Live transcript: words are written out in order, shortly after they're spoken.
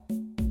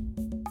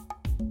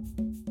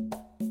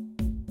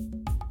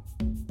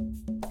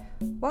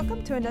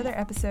Welcome to another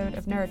episode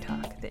of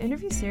Neurotalk, the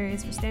interview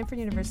series for Stanford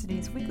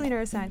University's weekly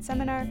neuroscience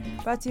seminar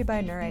brought to you by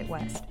Neurite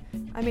West.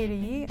 I'm Ada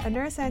Yee, a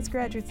neuroscience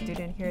graduate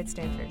student here at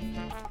Stanford.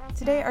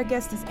 Today, our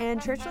guest is Anne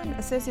Churchland,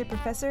 Associate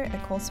Professor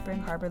at Cold Spring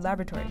Harbor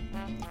Laboratory.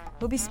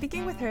 We'll be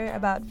speaking with her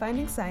about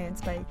finding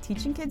science by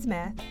teaching kids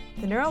math,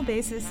 the neural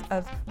basis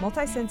of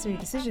multisensory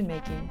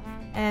decision-making,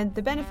 and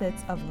the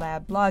benefits of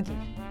lab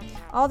blogging.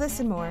 All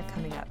this and more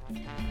coming up.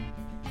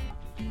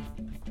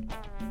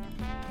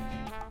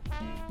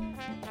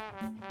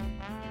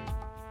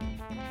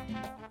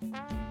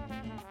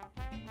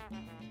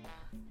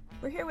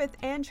 We're here with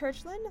Anne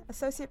Churchland,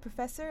 Associate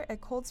Professor at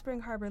Cold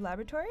Spring Harbor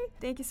Laboratory.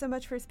 Thank you so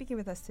much for speaking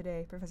with us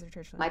today, Professor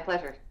Churchland. My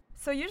pleasure.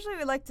 So usually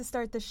we like to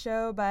start the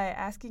show by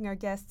asking our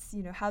guests,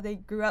 how they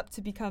grew up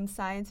to become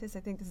scientists. I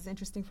think this is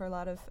interesting for a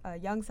lot of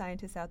young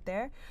scientists out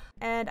there.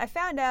 And I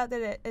found out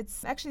that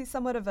it's actually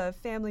somewhat of a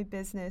family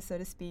business, so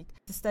to speak,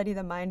 to study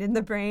the mind and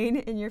the brain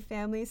in your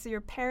family. So your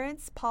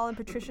parents, Paul and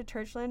Patricia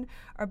Churchland,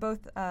 are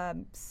both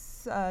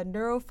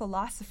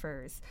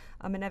neurophilosophers.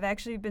 And I've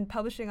actually been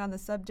publishing on the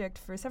subject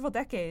for several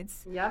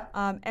decades. Yeah.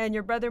 And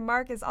your brother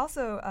Mark is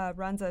also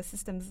runs a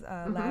systems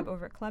lab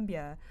over at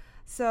Columbia.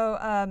 So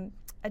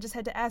I just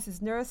had to ask, was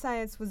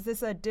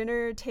this a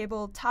dinner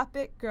table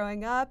topic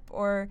growing up,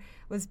 or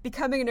was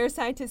becoming a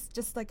neuroscientist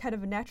just like kind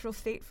of a natural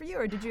fate for you,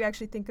 or did you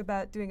actually think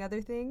about doing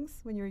other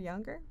things when you were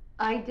younger?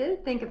 I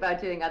did think about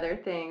doing other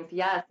things.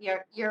 Yes,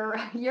 you're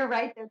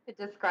right there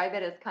to describe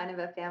it as kind of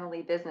a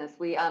family business.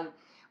 We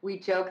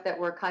joke that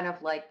we're kind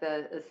of like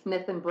the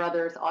Smith and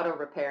Brothers auto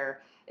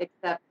repair,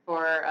 except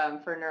for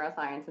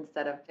neuroscience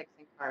instead of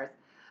fixing cars.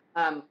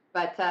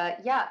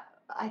 Yeah.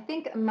 I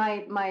think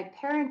my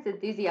parents'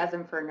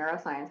 enthusiasm for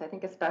neuroscience, I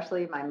think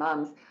especially my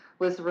mom's,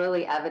 was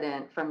really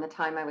evident from the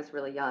time I was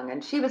really young.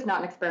 And she was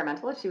not an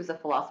experimentalist; she was a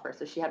philosopher,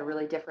 so she had a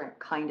really different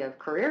kind of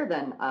career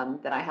than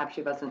I have.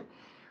 She wasn't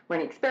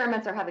running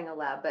experiments or having a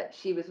lab, but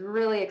she was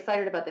really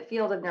excited about the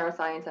field of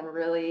neuroscience and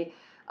really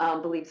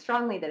believed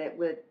strongly that it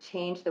would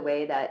change the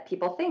way that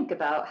people think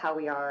about how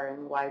we are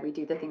and why we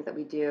do the things that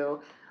we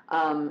do.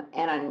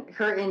 And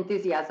her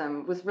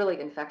enthusiasm was really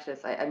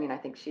infectious. I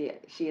think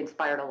she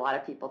inspired a lot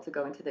of people to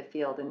go into the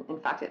field. And in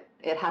fact,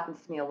 it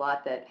happens to me a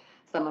lot that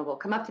someone will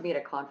come up to me at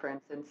a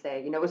conference and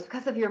say, it was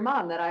because of your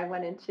mom that I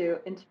went into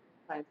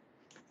science.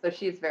 So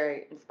she's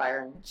very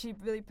inspiring. She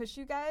really pushed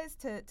you guys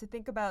to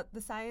think about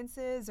the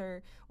sciences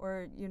or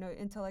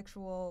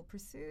intellectual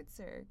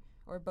pursuits,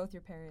 or both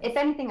your parents? If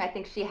anything, I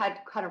think she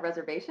had kind of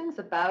reservations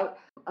about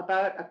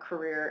a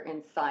career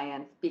in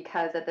science,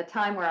 because at the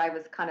time where I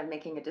was kind of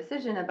making a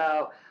decision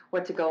about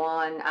what to go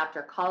on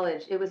after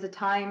college, it was a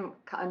time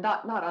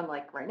not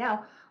unlike right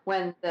now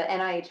when the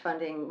NIH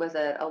funding was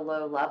at a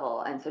low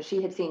level. And so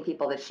she had seen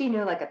people that she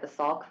knew, like at the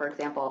Salk, for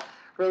example,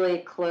 really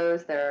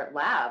close their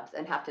labs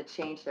and have to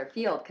change their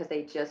field because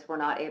they just were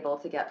not able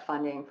to get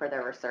funding for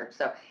their research.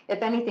 So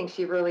if anything,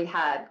 she really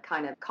had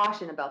kind of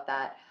caution about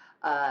that.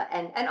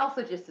 And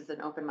also just as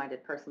an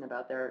open-minded person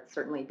about there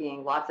certainly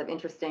being lots of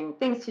interesting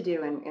things to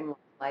do in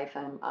life,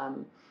 and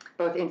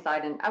both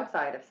inside and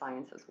outside of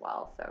science as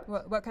well.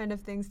 So, what kind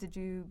of things did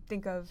you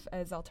think of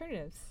as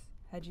alternatives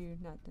had you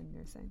not done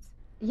neuroscience?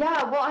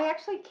 Yeah, well, I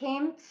actually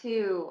came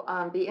to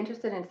be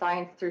interested in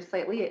science through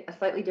a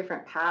slightly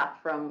different path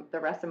from the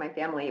rest of my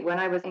family. When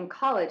I was in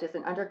college as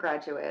an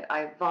undergraduate,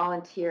 I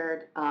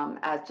volunteered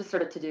as just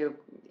sort of to do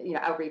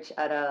outreach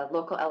at a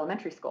local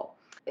elementary school.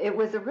 It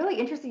was a really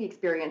interesting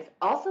experience,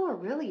 also a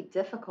really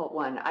difficult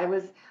one. I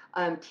was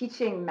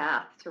teaching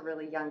math to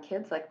really young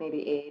kids, like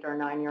maybe 8 or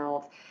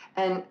 9-year-olds,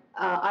 and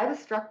I was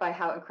struck by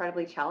how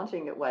incredibly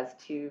challenging it was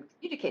to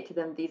communicate to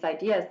them these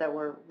ideas that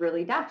were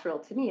really natural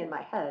to me in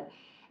my head.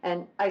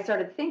 And I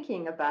started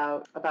thinking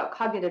about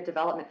cognitive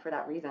development for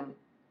that reason.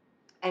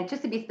 And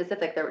just to be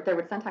specific, there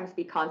would sometimes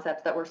be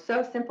concepts that were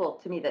so simple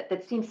to me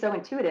that seemed so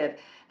intuitive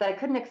that I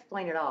couldn't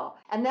explain it all.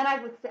 And then I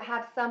would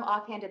have some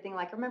offhanded thing,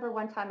 like I remember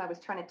one time I was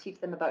trying to teach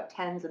them about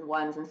tens and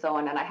ones and so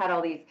on, and I had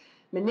all these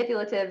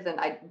manipulatives and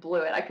I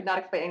blew it. I could not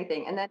explain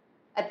anything. And then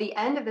at the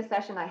end of the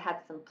session, I had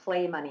some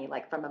play money,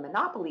 like from a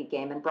Monopoly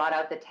game, and brought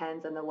out the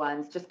tens and the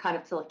ones just kind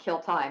of to kill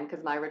time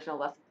because my original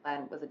lesson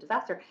plan was a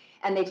disaster.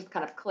 And they just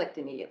kind of clicked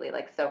immediately.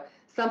 So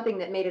something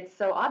that made it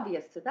so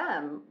obvious to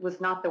them was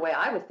not the way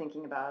I was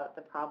thinking about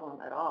the problem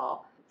at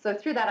all. So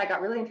through that, I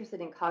got really interested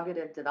in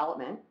cognitive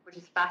development, which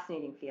is a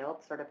fascinating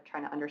field, sort of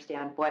trying to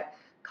understand what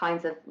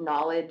kinds of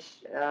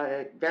knowledge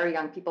very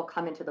young people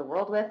come into the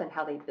world with and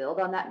how they build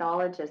on that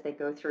knowledge as they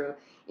go through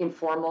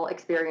informal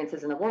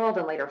experiences in the world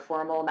and later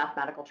formal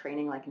mathematical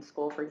training, like in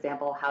school, for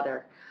example, how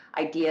their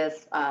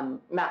ideas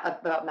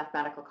about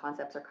mathematical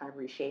concepts are kind of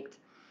reshaped.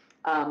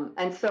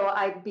 And so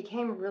I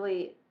became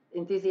really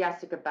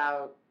enthusiastic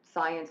about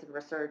science and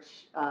research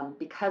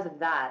because of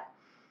that,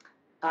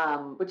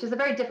 which is a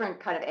very different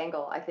kind of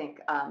angle, I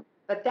think.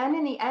 But then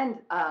in the end,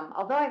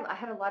 although I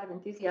had a lot of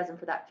enthusiasm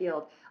for that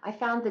field, I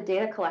found the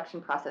data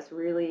collection process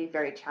really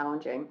very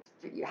challenging.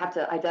 You have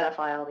to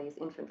identify all these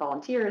infant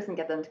volunteers and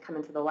get them to come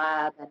into the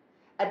lab. And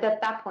at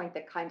that point,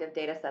 the kind of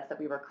data sets that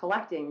we were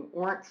collecting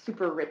weren't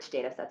super rich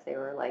data sets. They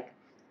were like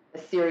a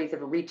series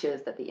of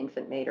reaches that the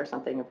infant made or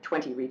something, of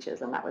 20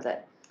 reaches, and that was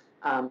it.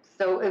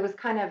 So it was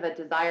kind of a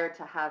desire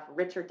to have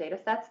richer data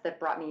sets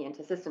that brought me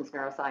into systems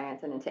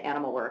neuroscience and into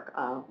animal work,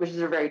 which is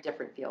a very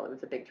different field. It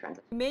was a big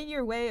transition. You made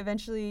your way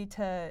eventually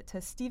to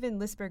Steven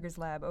Lisberger's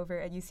lab over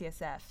at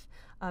UCSF,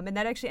 and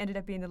that actually ended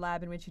up being the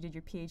lab in which you did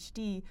your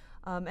PhD.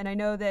 And I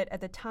know that at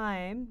the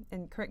time,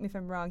 and correct me if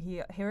I'm wrong,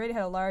 he already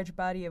had a large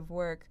body of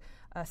work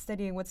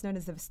studying what's known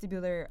as the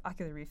vestibular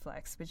ocular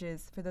reflex, which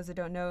is, for those that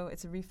don't know,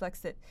 it's a reflex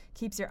that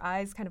keeps your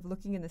eyes kind of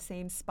looking in the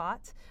same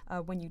spot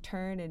when you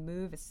turn and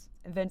move. It's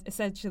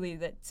essentially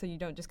that so you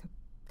don't just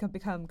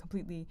become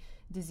completely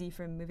dizzy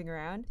from moving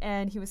around.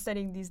 And he was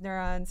studying these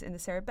neurons in the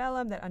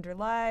cerebellum that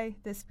underlie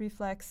this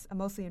reflex,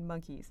 mostly in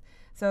monkeys.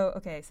 So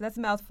that's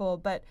a mouthful,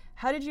 but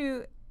how did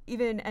you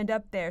even end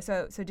up there?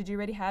 So did you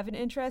already have an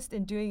interest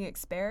in doing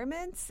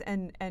experiments?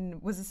 And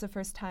was this the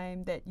first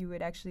time that you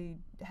had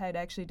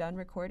actually done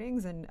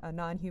recordings in a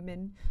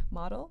non-human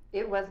model?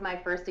 It was my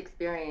first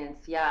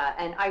experience, yeah.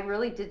 And I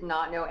really did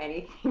not know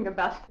anything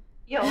about the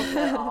field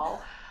at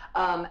all.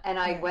 And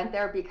I went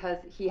there because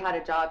he had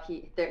a job.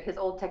 His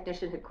old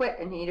technician had quit,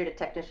 and he needed a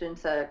technician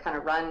to kind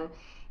of run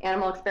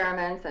animal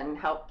experiments and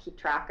help keep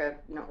track of,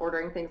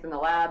 ordering things in the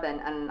lab.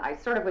 And I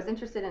sort of was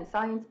interested in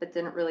science, but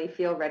didn't really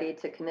feel ready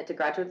to commit to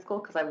graduate school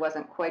because I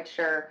wasn't quite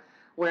sure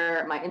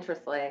where my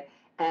interest lay.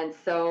 And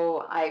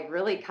so I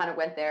really kind of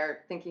went there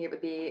thinking it would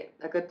be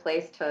a good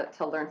place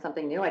to learn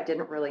something new. I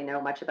didn't really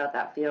know much about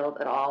that field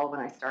at all when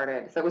I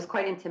started. So it was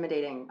quite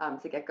intimidating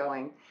to get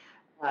going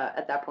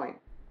at that point.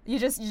 You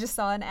just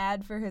saw an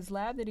ad for his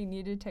lab that he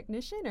needed a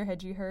technician, or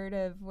had you heard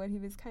of what he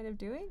was kind of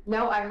doing?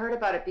 No, I heard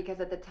about it because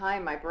at the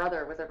time my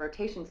brother was a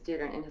rotation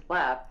student in his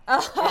lab.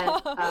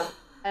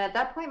 And at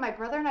that point, my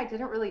brother and I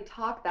didn't really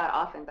talk that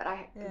often, but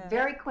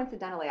very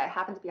coincidentally, I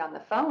happened to be on the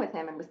phone with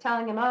him and was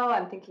telling him,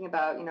 I'm thinking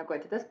about,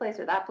 going to this place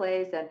or that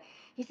place. And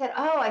he said,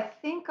 I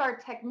think our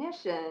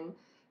technician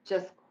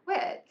just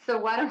quit. So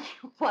why don't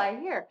you apply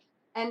here?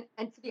 And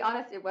to be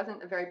honest, it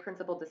wasn't a very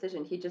principled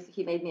decision.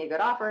 He made me a good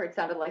offer. It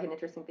sounded like an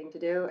interesting thing to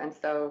do. And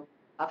so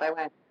off I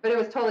went. But it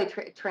was totally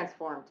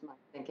transformed my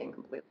thinking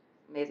completely.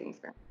 Amazing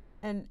experience.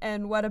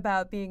 And what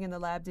about being in the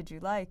lab did you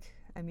like?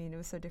 I mean, it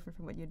was so different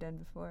from what you'd done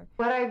before.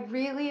 What I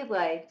really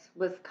liked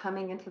was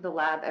coming into the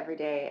lab every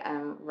day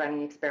and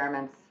running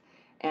experiments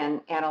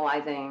and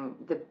analyzing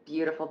the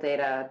beautiful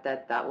data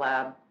that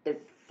lab is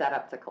set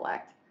up to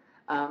collect.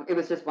 It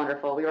was just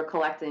wonderful. We were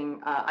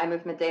collecting eye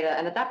movement data,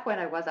 and at that point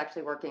I was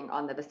actually working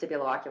on the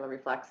vestibulo-ocular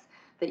reflex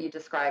that you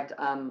described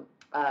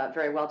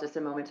very well just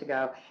a moment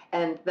ago.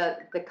 And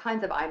the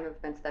kinds of eye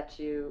movements that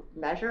you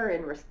measure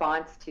in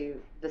response to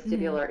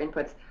vestibular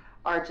inputs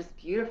are just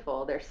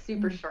beautiful. They're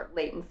super short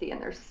latency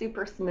and they're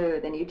super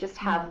smooth, and you just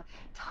have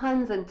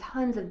tons and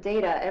tons of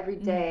data every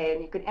day,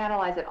 and you can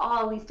analyze it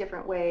all these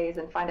different ways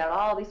and find out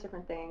all these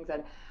different things.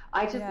 And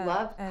I just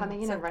love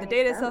coming in and running. The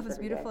data itself is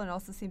beautiful and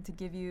also seemed to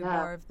give you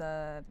more of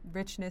the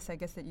richness, I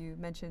guess, that you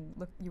mentioned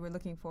you were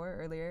looking for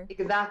earlier.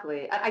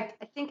 Exactly. I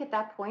think at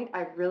that point,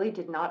 I really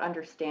did not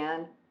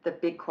understand the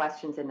big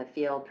questions in the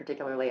field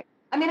particularly.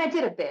 I mean, I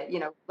did a bit,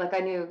 like I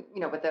knew,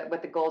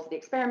 what the goals of the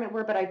experiment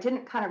were, but I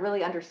didn't kind of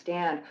really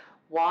understand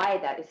why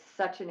that is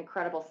such an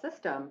incredible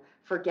system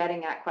for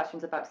getting at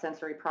questions about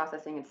sensory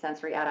processing and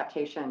sensory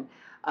adaptation.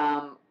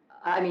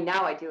 I mean,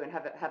 now I do and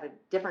have a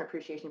different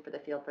appreciation for the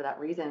field for that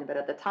reason. But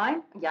at the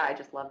time, I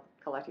just loved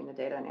collecting the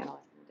data and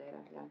analyzing the data.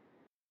 Yeah.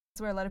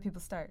 That's where a lot of people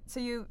start.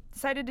 So you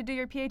decided to do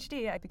your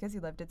PhD because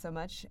you loved it so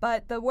much.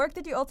 But the work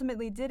that you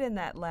ultimately did in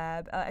that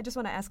lab, I just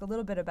want to ask a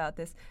little bit about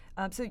this.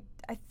 So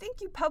I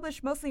think you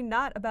published mostly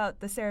not about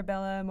the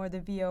cerebellum or the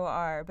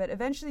VOR, but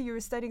eventually you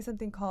were studying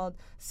something called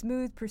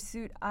smooth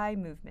pursuit eye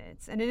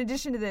movements. And in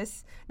addition to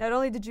this, not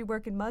only did you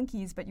work in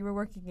monkeys, but you were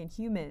working in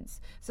humans.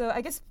 So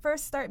I guess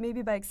first start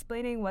maybe by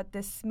explaining what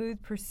this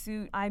smooth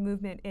pursuit eye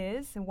movement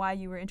is and why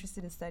you were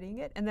interested in studying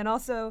it. And then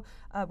also,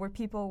 were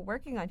people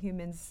working on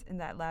humans in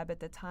that lab at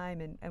the time?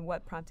 And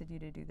what prompted you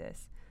to do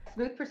this?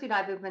 Smooth pursuit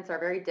eye movements are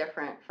very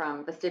different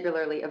from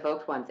vestibularly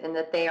evoked ones in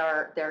that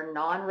they're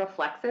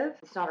non-reflexive.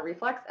 It's not a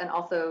reflex, and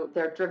also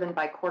they're driven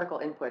by cortical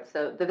inputs.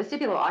 So the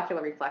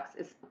vestibulo-ocular reflex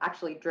is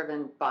actually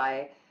driven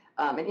by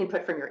an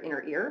input from your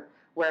inner ear,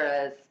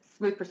 whereas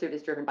smooth pursuit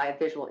is driven by a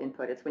visual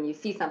input. It's when you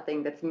see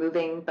something that's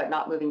moving but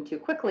not moving too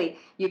quickly,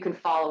 you can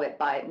follow it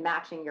by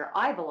matching your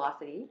eye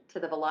velocity to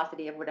the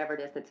velocity of whatever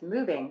it is that's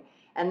moving.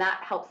 And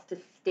that helps to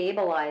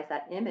stabilize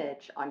that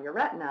image on your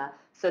retina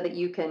so that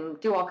you can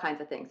do all kinds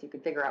of things. You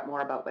can figure out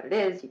more about what it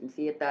is, you can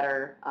see it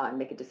better,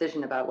 make a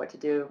decision about what to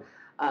do,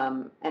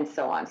 and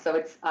so on. So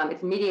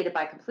it's mediated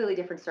by completely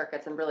different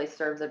circuits and really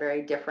serves a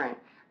very different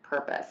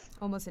purpose.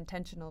 Almost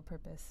intentional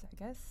purpose, I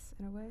guess,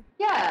 in a way?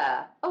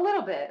 Yeah, a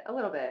little bit,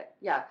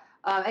 yeah.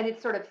 And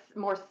it's sort of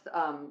more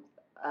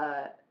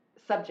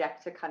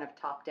subject to kind of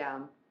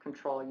top-down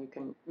control. You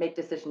can make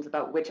decisions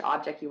about which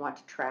object you want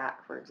to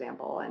track, for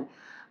example, and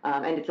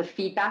it's a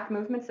feedback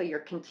movement, so you're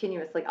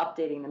continuously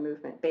updating the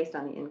movement based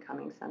on the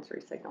incoming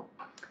sensory signal.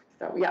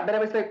 So yeah, but it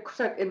was the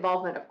sort of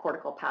involvement of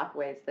cortical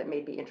pathways that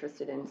made me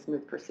interested in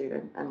smooth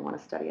pursuit and want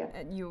to study it.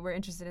 And you were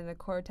interested in the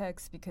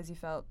cortex because you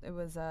felt it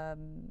was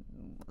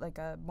like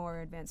a more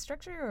advanced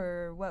structure,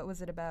 or what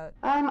was it about?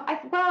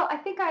 I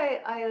think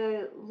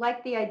I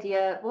like the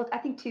idea. Well, I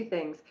think two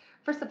things.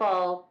 First of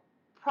all,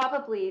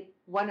 probably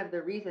one of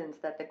the reasons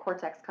that the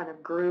cortex kind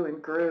of grew and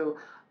grew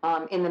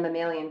in the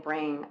mammalian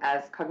brain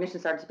as cognition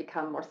started to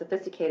become more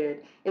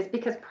sophisticated is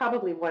because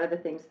probably one of the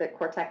things that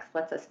cortex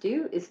lets us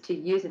do is to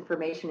use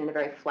information in a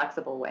very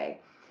flexible way.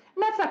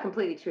 And that's not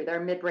completely true.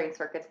 There are midbrain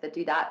circuits that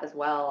do that as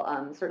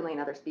well, certainly in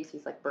other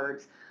species like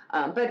birds.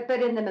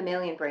 But in the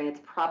mammalian brain,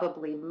 it's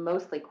probably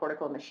mostly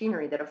cortical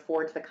machinery that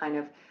affords the kind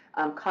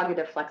of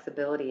cognitive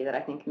flexibility that I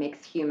think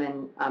makes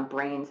human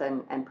brains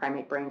and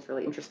primate brains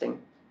really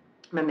interesting.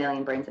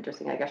 Mammalian brains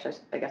interesting, I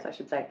guess I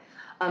should say.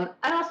 And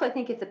also, I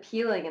think it's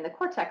appealing in the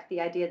cortex, the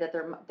idea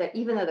that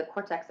even though the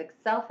cortex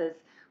itself is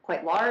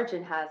quite large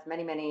and has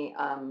many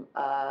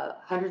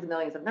hundreds of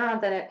millions of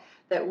neurons in it,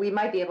 that we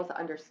might be able to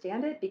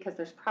understand it because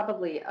there's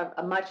probably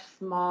a much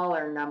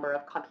smaller number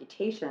of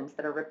computations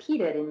that are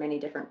repeated in many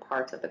different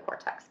parts of the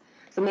cortex.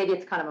 So maybe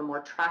it's kind of a more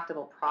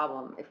tractable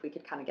problem if we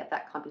could kind of get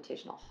that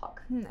computational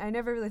hook. I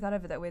never really thought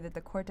of it that way, that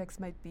the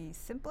cortex might be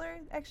simpler,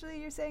 actually,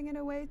 you're saying, in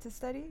a way, to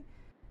study?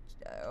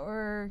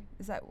 Or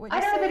is that what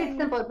you're saying? I don't know that it's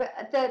simple,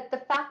 but the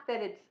fact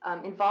that it's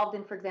involved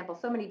in, for example,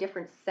 so many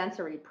different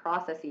sensory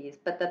processes,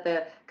 but that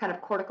the kind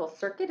of cortical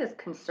circuit is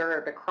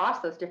conserved across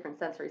those different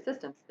sensory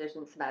systems,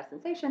 vision, somatic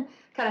sensation,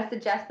 kind of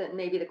suggests that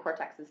maybe the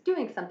cortex is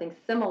doing something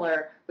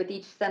similar with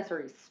each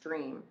sensory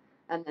stream.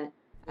 And then,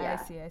 yeah.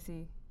 I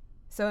see.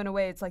 So in a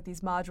way, it's like these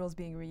modules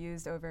being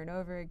reused over and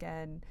over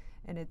again,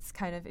 and it's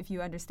kind of, if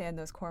you understand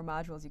those core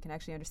modules, you can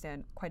actually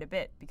understand quite a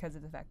bit because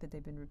of the fact that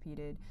they've been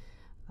repeated.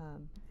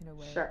 In a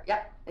way. Sure.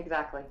 Yeah.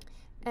 Exactly.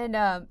 And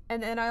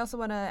I also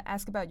want to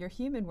ask about your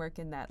human work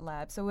in that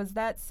lab. So was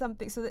that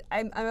something? So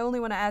I only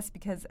want to ask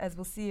because, as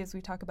we'll see as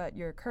we talk about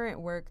your current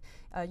work,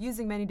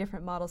 using many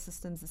different model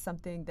systems is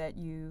something that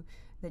you've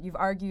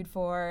argued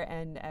for,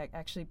 and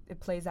actually it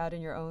plays out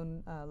in your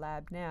own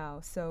lab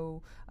now.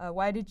 So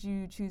why did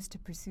you choose to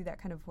pursue that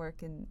kind of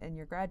work in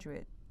your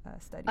graduate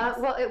studies?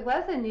 Well, it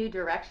was a new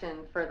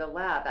direction for the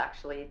lab,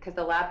 actually, because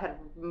the lab had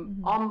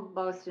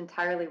almost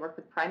entirely worked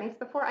with primates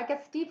before. I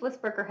guess Steve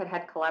Lisberger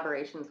had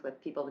collaborations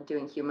with people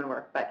doing human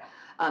work, but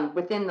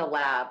within the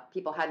lab,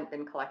 people hadn't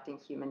been collecting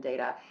human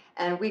data.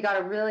 And we got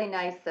a really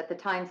nice, at the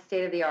time,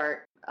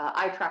 state-of-the-art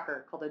eye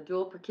tracker called a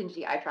dual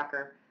Purkinje eye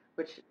tracker,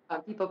 which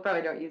people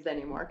probably don't use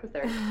anymore because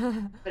they're,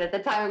 but at the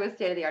time it was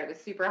state-of-the-art. It was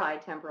super high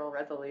temporal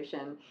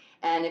resolution,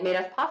 and it made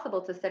us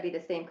possible to study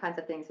the same kinds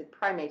of things in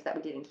primates that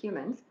we did in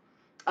humans.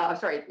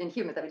 In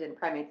humans that we did in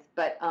primates,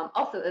 but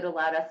also it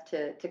allowed us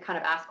to kind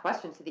of ask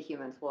questions to the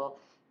humans. Well,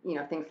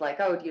 things like,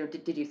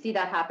 did you see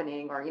that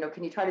happening? Or,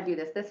 can you try to do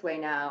this way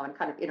now, and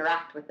kind of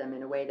interact with them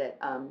in a way that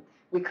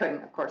we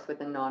couldn't, of course,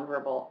 with a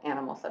nonverbal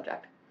animal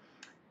subject.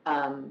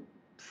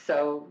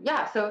 So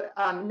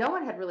no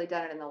one had really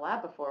done it in the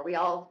lab before. We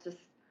all just,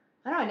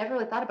 I don't know, I never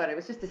really thought about it. It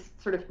was just this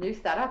sort of new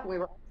setup, and we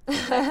were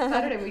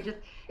excited, and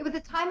it was a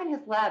time in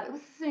his lab. It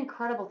was just an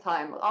incredible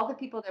time. All the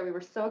people there, we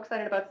were so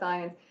excited about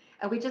science.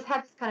 And we just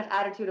had this kind of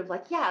attitude of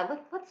like, yeah,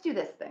 let's do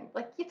this thing.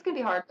 Like, it's going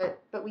to be hard,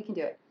 but we can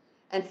do it.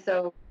 And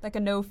so, like a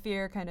no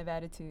fear kind of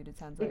attitude, it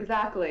sounds like.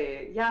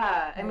 Exactly.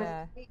 Yeah. And with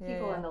great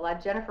people in the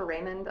lab, Jennifer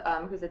Raymond,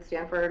 who's at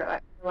Stanford,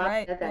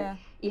 and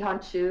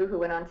Ihan Chu, who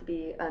went on to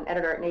be an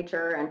editor at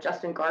Nature, and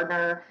Justin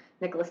Gardner,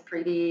 Nicholas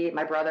Preeby,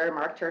 my brother,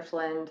 Mark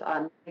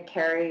Churchland, Nick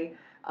Carey,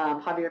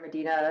 Javier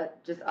Medina,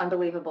 just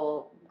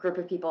unbelievable group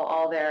of people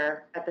all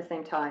there at the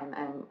same time.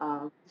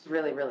 And it's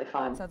really, really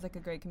fun. Sounds like a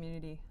great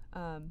community.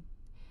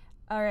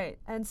 All right,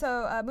 and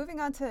so moving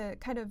on to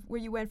kind of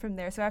where you went from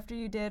there. So after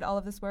you did all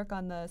of this work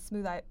on the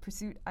smooth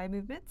pursuit eye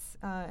movements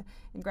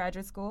in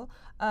graduate school,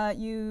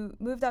 you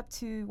moved up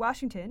to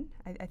Washington,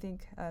 I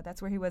think that's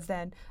where he was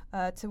then,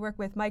 to work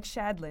with Mike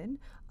Shadlin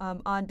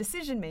on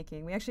decision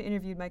making. We actually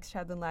interviewed Mike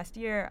Shadlin last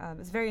year. It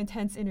was a very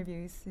intense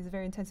interview. He's a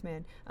very intense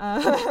man,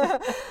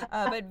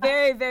 but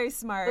very, very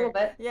smart. A little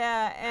bit.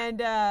 Yeah,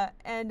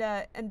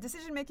 and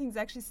decision making is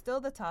actually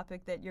still the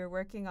topic that you're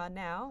working on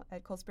now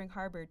at Cold Spring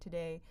Harbor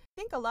today.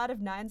 I think a lot of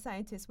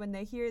non-scientists, when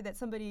they hear that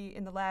somebody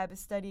in the lab is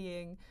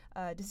studying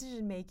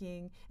decision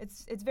making,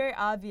 it's very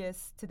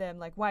obvious to them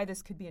like why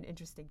this could be an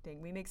interesting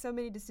thing. We make so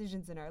many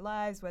decisions in our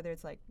lives, whether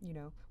it's like,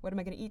 what am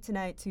I going to eat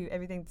tonight, to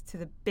everything to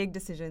the big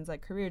decisions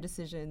like career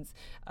decisions,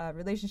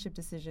 relationship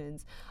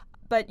decisions.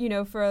 But,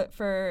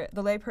 for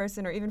the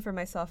layperson, or even for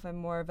myself, I'm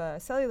more of a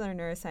cellular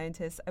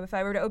neuroscientist. If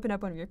I were to open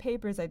up one of your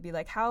papers, I'd be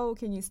like, how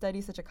can you study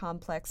such a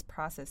complex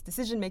process?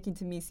 Decision-making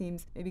to me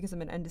seems, maybe because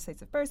I'm an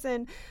undecisive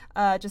person,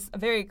 just a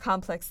very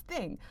complex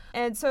thing.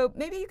 And so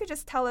maybe you could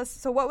just tell us,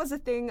 so what was the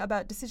thing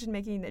about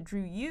decision-making that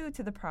drew you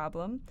to the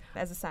problem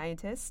as a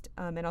scientist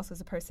and also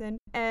as a person?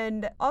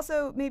 And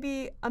also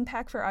maybe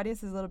unpack for our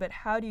audiences a little bit,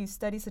 how do you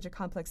study such a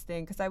complex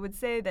thing? Because I would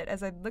say that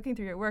as I'm looking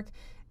through your work,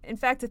 in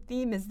fact, a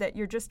theme is that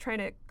you're just trying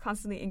to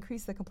constantly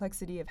increase the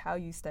complexity of how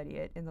you study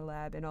it in the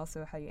lab and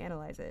also how you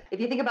analyze it. If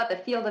you think about the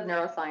field of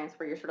neuroscience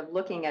where you're sort of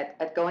looking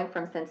at going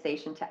from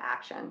sensation to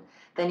action,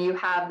 then you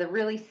have the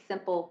really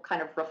simple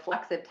kind of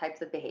reflexive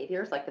types of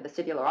behaviors, like the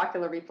vestibular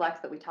ocular reflex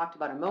that we talked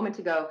about a moment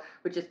ago,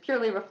 which is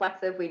purely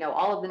reflexive. We know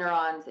all of the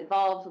neurons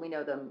involved. We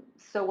know them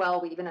so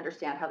well. We even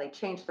understand how they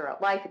change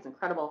throughout life. It's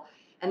incredible.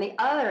 And the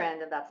other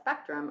end of that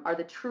spectrum are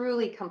the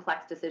truly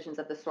complex decisions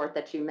of the sort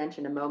that you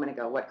mentioned a moment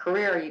ago. What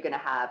career are you going to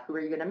have? Who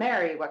are you going to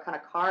marry? What kind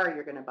of car are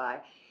you going to buy?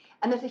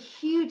 And there's a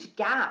huge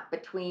gap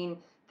between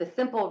the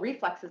simple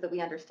reflexes that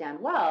we understand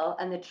well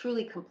and the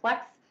truly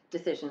complex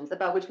decisions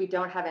about which we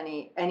don't have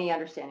any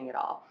understanding at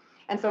all.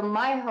 And so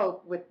my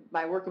hope with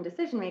my work in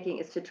decision making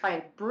is to try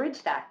and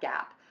bridge that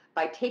gap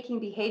by taking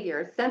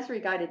behaviors, sensory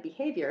guided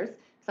behaviors,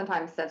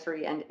 sometimes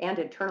sensory and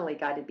internally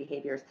guided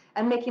behaviors,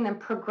 and making them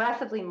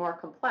progressively more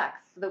complex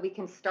so that we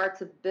can start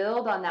to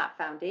build on that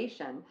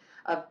foundation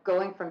of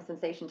going from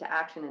sensation to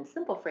action in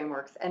simple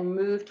frameworks and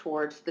move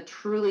towards the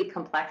truly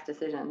complex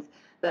decisions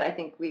that I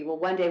think we will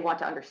one day want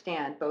to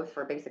understand, both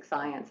for basic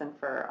science and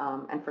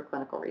for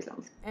clinical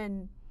reasons.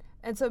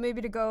 And so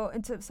maybe to go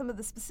into some of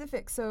the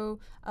specifics, so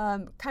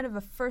kind of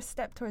a first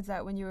step towards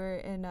that when you were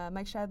in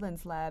Mike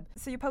Shadland's lab.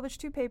 So you published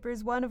 2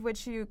 papers, one of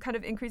which you kind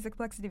of increased the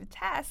complexity of a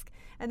task,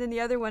 and then the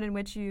other one in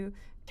which you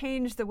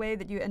changed the way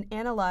that you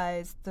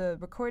analyzed the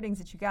recordings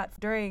that you got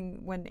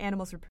during when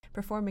animals were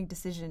performing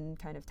decision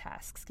kind of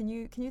tasks. Can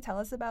you tell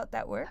us about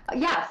that work?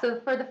 Yeah, so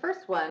for the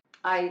first one,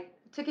 I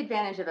took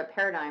advantage of a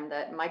paradigm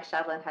that Mike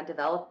Shadland had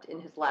developed in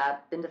his lab,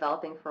 been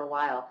developing for a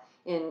while,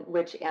 in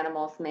which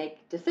animals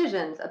make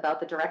decisions about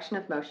the direction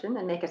of motion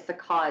and make a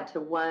saccade to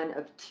one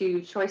of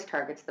 2 choice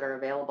targets that are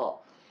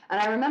available. And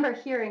I remember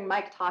hearing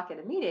Mike talk at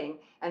a meeting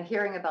and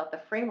hearing about the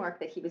framework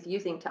that he was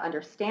using to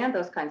understand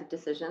those kinds of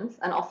decisions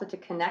and also to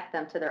connect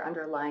them to their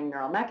underlying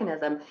neural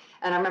mechanism.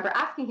 And I remember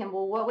asking him,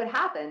 well, what would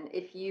happen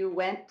if you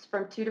went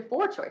from 2 to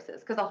 4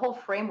 choices? Because the whole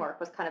framework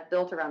was kind of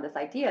built around this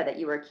idea that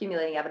you were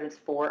accumulating evidence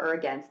for or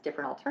against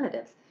different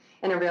alternatives.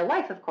 And in real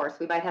life, of course,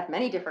 we might have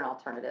many different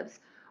alternatives.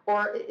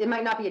 Or it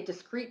might not be a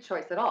discrete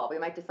choice at all. We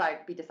might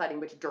be deciding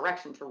which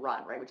direction to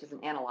run, right, which is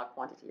an analog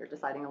quantity. You're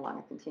deciding along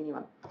a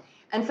continuum.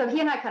 And so he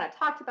and I kind of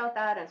talked about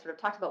that and sort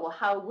of talked about, well,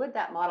 how would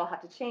that model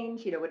have to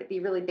change? Would it be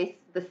really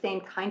the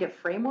same kind of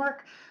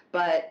framework,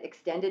 but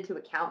extended to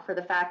account for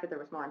the fact that there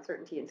was more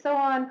uncertainty and so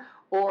on?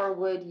 Or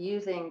would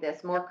using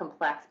this more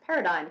complex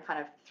paradigm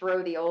kind of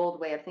throw the old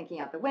way of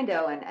thinking out the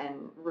window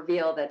and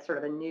reveal that sort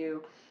of a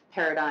new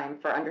paradigm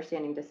for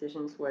understanding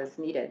decisions was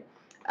needed?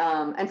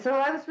 And so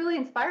I was really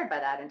inspired by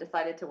that and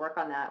decided to work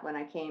on that when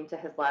I came to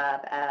his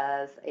lab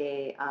as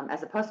a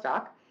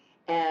postdoc.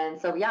 And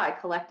so, yeah, I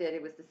collected,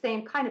 it was the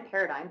same kind of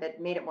paradigm, but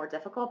made it more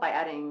difficult by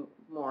adding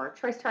more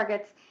choice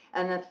targets,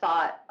 and then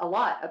thought a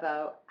lot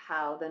about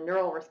how the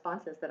neural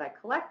responses that I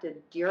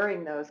collected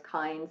during those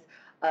kinds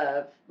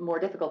of more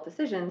difficult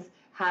decisions,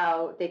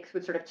 how they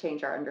would sort of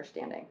change our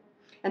understanding.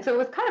 And so it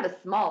was kind of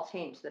a small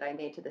change that I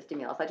made to the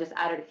stimulus. I just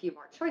added a few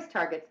more choice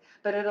targets,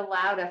 but it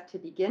allowed us to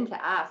begin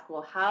to ask,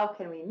 well, how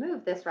can we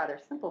move this rather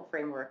simple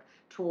framework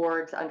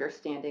towards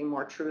understanding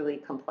more truly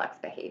complex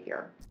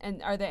behavior?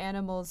 And are the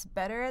animals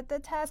better at the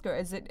task, or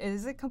is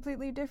it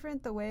completely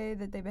different the way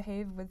that they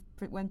behave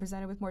when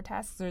presented with more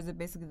tasks, or is it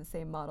basically the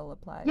same model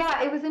applied?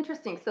 Yeah, it was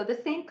interesting. So the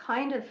same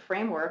kind of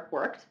framework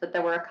worked, but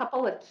there were a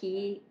couple of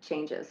key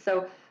changes.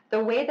 So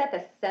the way that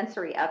the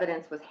sensory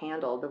evidence was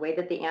handled, the way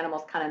that the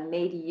animals kind of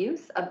made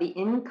use of the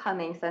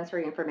incoming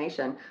sensory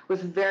information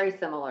was very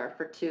similar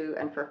for 2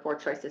 and for 4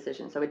 choice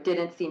decisions. So it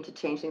didn't seem to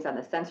change things on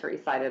the sensory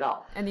side at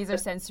all. And these are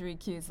sensory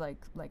cues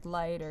like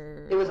light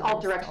or... It was all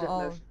direction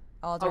of motion.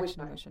 All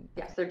direction of motion.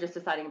 Yes, they're just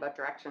deciding about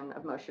direction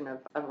of motion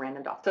of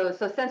random dots.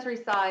 So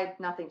sensory side,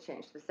 nothing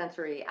changed. The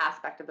sensory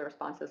aspect of the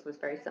responses was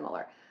very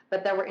similar.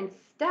 But there were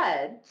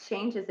instead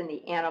changes in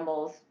the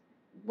animals,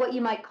 what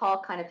you might call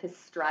kind of his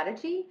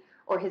strategy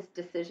or his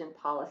decision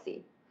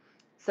policy.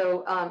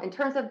 So in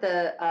terms of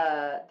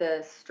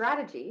the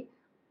strategy,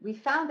 we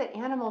found that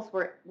animals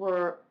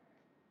were,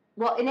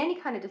 well, in any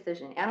kind of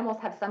decision, animals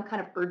have some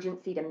kind of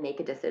urgency to make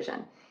a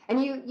decision.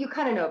 And you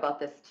kind of know about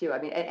this too.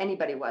 I mean,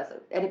 anybody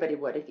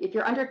would. If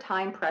you're under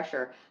time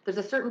pressure, there's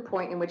a certain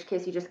point in which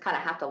case you just kind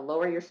of have to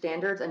lower your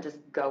standards and just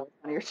go with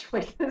one of your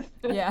choices.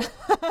 Yeah.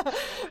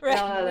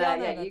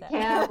 Right. You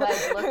can't look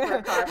for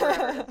a car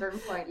forever. At a certain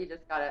point, you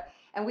just gotta.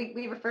 And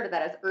we refer to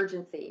that as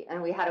urgency,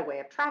 and we had a way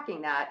of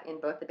tracking that in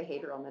both the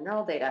behavioral and the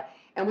neural data.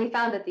 And we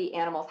found that the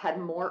animals had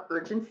more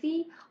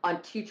urgency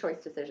on 2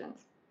 choice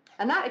decisions.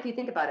 And that, if you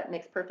think about it,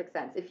 makes perfect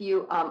sense. If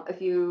you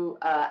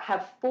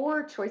have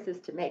 4 choices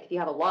to make,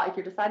 if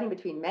you're deciding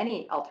between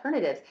many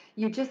alternatives,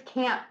 you just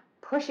can't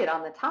push it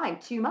on the time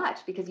too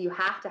much because you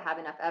have to have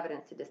enough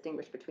evidence to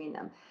distinguish between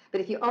them.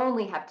 But if you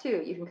only have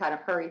 2, you can kind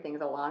of hurry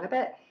things along a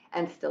bit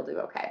and still do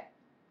okay.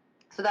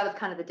 So that was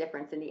kind of the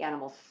difference in the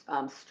animal's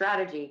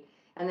strategy.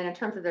 And then in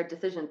terms of their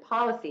decision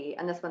policy,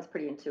 and this one's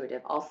pretty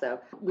intuitive also,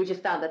 we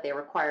just found that they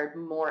required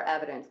more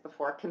evidence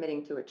before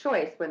committing to a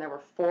choice when there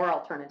were 4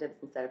 alternatives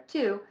instead of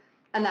 2.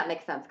 And that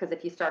makes sense because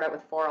if you start out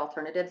with 4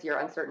 alternatives, your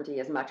uncertainty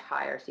is much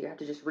higher. So you have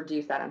to just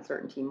reduce that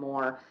uncertainty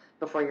more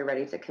before you're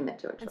ready to commit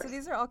to a choice. And so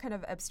these are all kind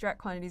of abstract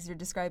quantities. You're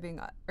describing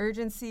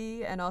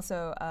urgency and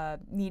also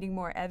needing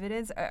more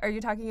evidence. Are you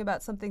talking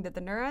about something that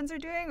the neurons are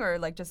doing, or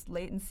like just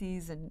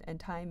latencies and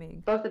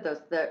timing? Both of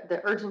those.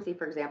 The urgency,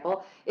 for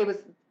example, it was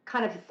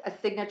kind of a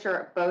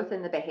signature both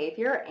in the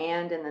behavior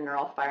and in the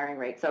neural firing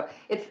rate. So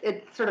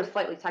it's sort of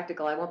slightly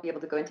technical. I won't be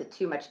able to go into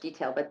too much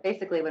detail, but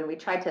basically when we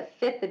tried to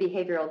fit the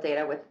behavioral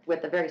data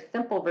with a very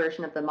simple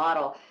version of the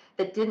model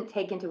that didn't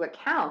take into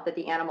account that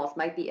the animals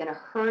might be in a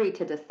hurry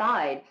to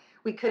decide,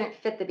 we couldn't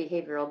fit the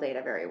behavioral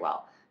data very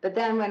well. But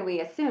then when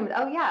we assumed,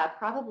 oh yeah,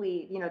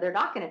 probably, they're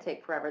not going to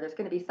take forever, there's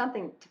going to be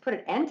something to put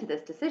an end to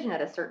this decision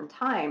at a certain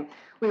time,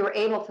 we were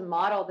able to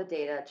model the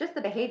data, just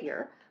the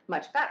behavior,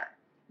 much better.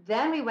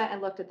 Then we went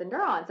and looked at the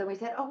neurons and we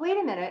said, oh, wait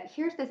a minute,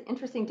 here's this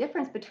interesting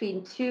difference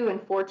between 2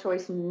 and 4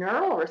 choice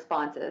neural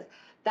responses.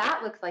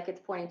 That looks like it's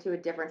pointing to a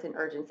difference in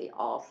urgency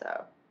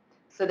also.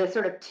 So there's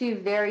sort of 2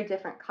 very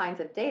different kinds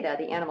of data,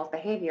 the animal's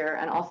behavior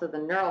and also the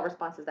neural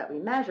responses that we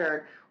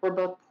measured, were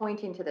both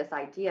pointing to this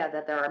idea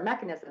that there are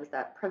mechanisms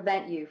that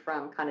prevent you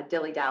from kind of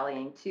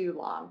dilly-dallying too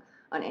long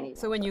on any.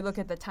 So when you look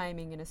at the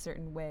timing in a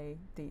certain way,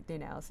 the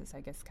analysis,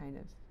 I guess, kind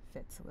of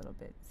fits a little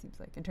bit, it seems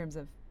like, in terms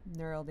of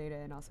neural data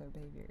and also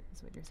behavior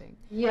is what you're saying.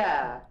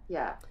 Yeah.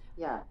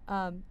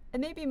 And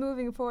maybe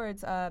moving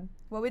forwards,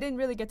 well, we didn't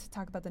really get to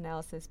talk about the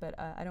analysis, but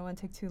I don't want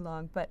to take too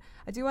long. But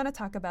I do want to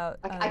talk about...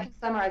 I can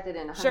summarize it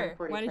in 140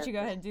 Sure. Why don't you go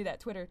ahead and do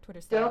that? Twitter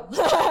style.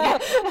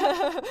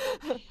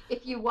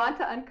 If you want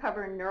to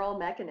uncover neural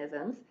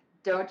mechanisms,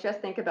 don't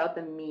just think about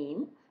the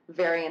mean.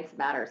 Variance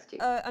matters too.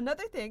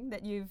 Another thing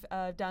that you've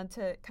done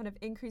to kind of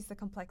increase the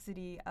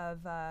complexity of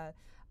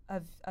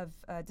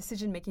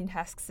decision-making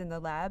tasks in the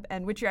lab,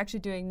 and which you're actually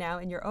doing now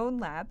in your own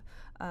lab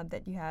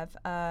that you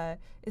have,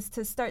 is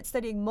to start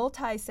studying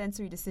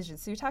multisensory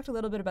decisions. So you talked a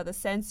little bit about the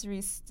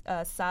sensory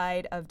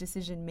side of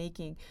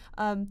decision-making.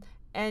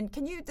 And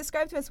can you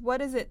describe to us, what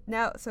is it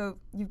now? So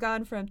you've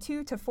gone from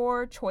 2 to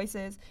 4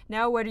 choices.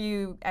 Now what are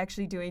you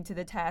actually doing to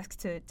the task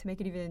to make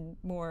it even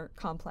more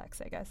complex,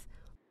 I guess?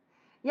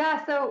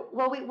 Yeah, so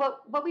what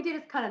we did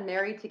is kind of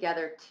marry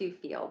together 2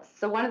 fields.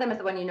 So one of them is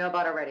the one you know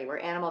about already, where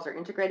animals are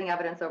integrating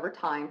evidence over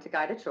time to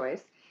guide a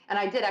choice. And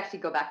I did actually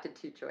go back to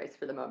 2 choice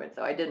for the moment,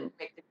 so I didn't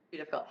make it too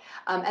difficult.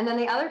 And then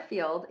the other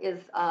field is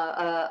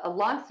a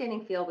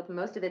long-standing field with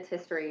most of its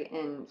history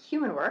in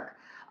human work,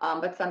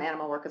 but some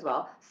animal work as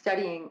well,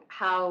 studying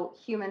how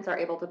humans are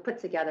able to put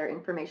together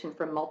information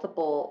from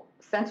multiple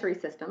sensory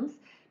systems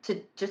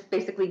to just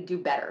basically do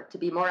better, to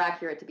be more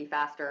accurate, to be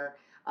faster,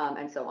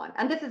 and so on.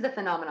 And this is a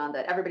phenomenon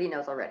that everybody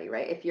knows already,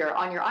 right? If you're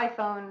on your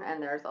iPhone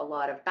and there's a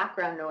lot of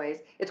background noise,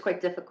 it's quite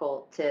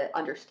difficult to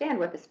understand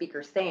what the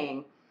speaker's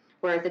saying.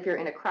 Whereas if you're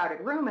in a crowded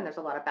room and there's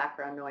a lot of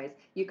background noise,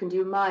 you can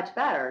do much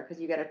better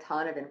because you get a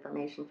ton of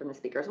information from the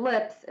speaker's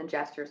lips and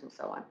gestures and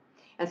so on.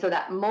 And so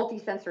that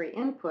multisensory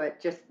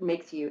input just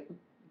makes you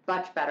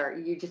much better.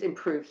 You just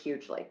improve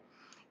hugely.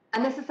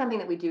 And this is something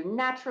that we do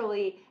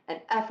naturally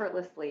and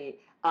effortlessly,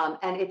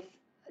 and it's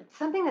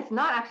something that's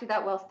not actually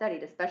that well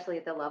studied, especially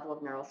at the level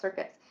of neural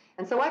circuits.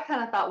 And so I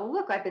kind of thought, well,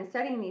 look, I've been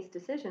studying these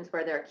decisions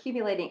where they're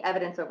accumulating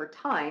evidence over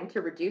time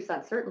to reduce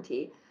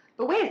uncertainty.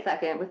 But wait a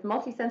second, with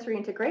multisensory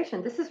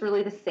integration, this is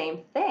really the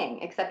same thing,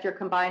 except you're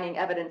combining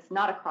evidence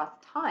not across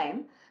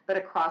time, but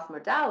across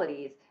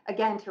modalities,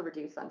 again, to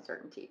reduce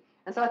uncertainty.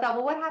 And so I thought,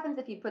 well, what happens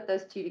if you put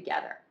those 2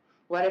 together?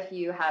 What if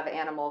you have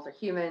animals or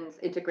humans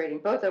integrating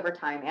both over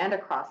time and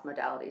across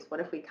modalities? What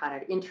if we kind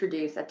of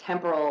introduce a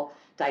temporal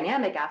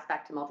dynamic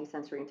aspect to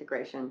multisensory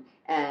integration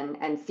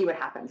and see what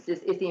happens?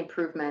 Is the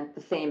improvement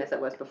the same as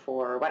it was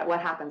before? What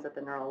happens at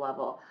the neural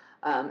level?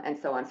 And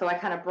so on. So I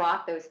kind of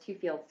brought those 2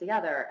 fields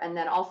together and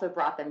then also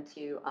brought them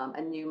to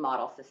a new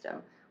model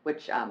system,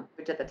 which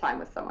at the time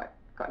was somewhat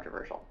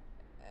controversial.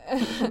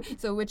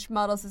 So which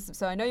model system?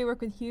 So I know you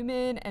work with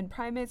human and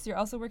primates. You're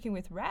also working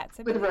with rats.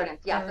 With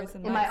rodents, yeah. So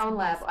in my own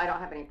lab, I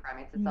don't have any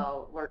primates. It's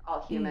we're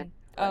all human.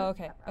 Oh,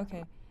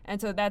 okay. And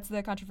so that's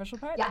the controversial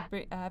part? Yeah.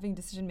 Having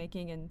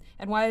decision-making. And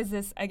why is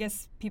this? I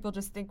guess people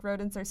just think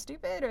rodents are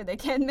stupid or they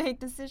can't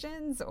make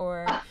decisions,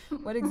 or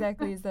what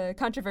exactly is the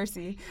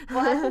controversy?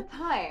 Well, at the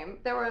time,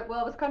 it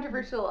was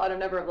controversial on a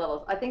number of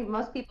levels. I think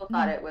most people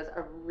thought it was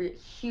a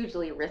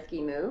hugely risky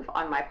move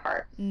on my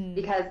part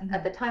because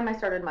at the time I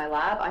started my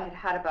lab, I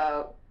had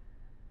about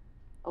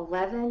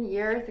 11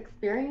 years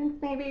experience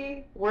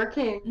maybe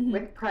working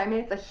with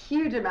primates, a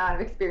huge amount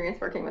of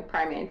experience working with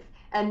primates.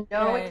 and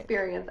no Right.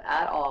 experience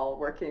at all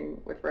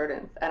working with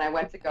rodents. And I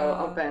went to go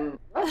Oh. open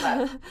a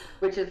lab,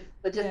 which is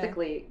Yeah.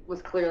 logistically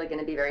was clearly going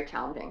to be very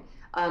challenging.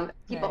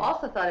 People Right.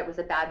 also thought it was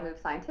a bad move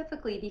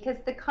scientifically because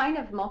the kind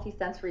of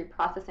multisensory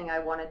processing I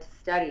wanted to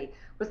study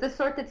was the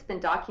sort that's been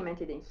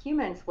documented in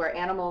humans, where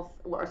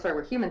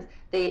where humans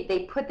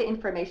they put the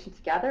information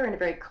together in a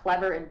very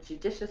clever and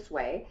judicious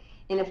way.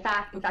 In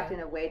fact, Okay. in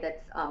a way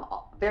that's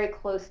very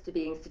close to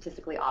being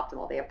statistically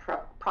optimal. They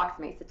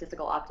approximate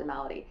statistical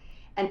optimality.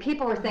 And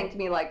people were saying to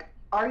me, like,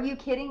 "Are you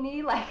kidding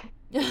me? Like,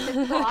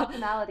 statistical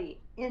optimality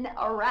in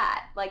a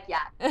rat? Like,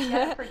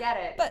 yeah, forget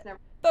it. It's but never."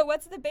 but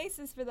what's the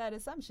basis for that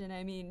assumption?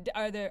 I mean,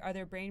 are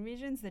there brain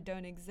regions that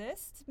don't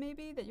exist,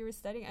 maybe, that you were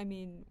studying? I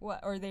mean,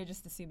 what, or are they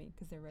just assuming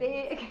because they're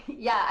rodents?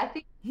 Yeah, I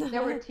think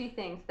there were two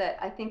things that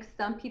I think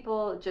some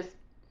people just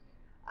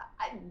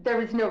there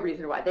was no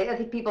reason why. I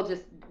think people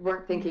just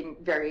weren't Mhm. thinking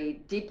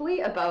very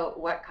deeply about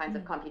what kinds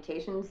of Mhm.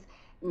 computations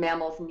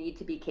mammals need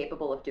to be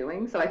capable of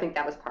doing. So I think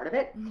that was part of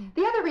it. Mhm.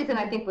 The other reason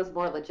I Mhm. think was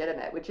more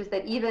legitimate, which is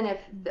that even if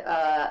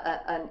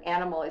Mhm. an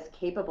animal is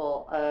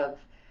capable of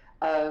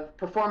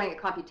performing a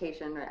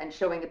computation and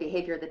showing a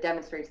behavior that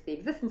demonstrates the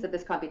existence of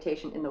this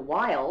computation in the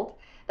wild,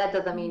 that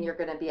doesn't mean Mhm. you're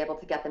going to be able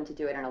to get them to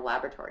do it in a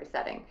laboratory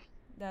setting.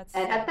 That's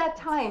And at yeah. that That's.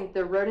 time,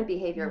 the rodent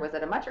behavior Mhm. was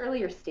at a much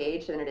earlier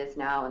stage than it is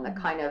now, and the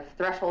Mhm. kind of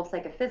threshold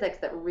psychophysics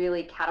that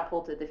really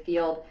catapulted the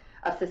field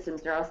of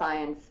systems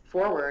neuroscience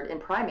forward in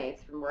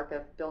primates, from work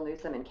of Bill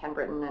Newsom and Ken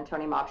Britton and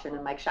Tony Mopshin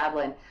and Mike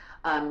Shavlin,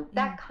 that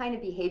Mhm. kind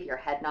of behavior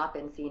had not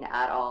been seen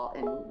at all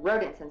in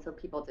rodents, and so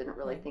people didn't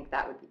really Right. think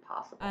that would be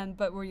possible.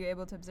 But were you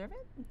able to observe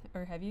it,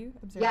 or have you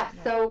observed Yeah, it?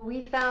 No. so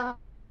we found,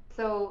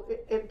 so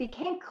it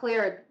became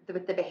clear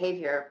with the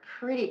behavior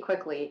pretty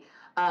quickly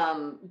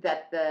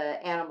that the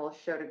animals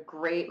showed a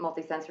great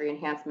multisensory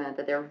enhancement,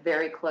 that they're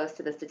very close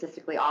to the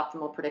statistically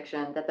optimal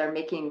prediction, that they're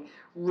making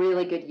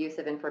really good use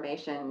of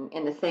information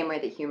in the same way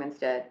that humans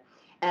did.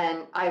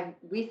 And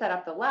we set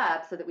up the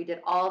lab so that we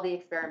did all the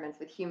experiments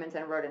with humans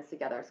and rodents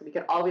together. So we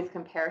could always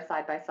compare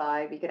side by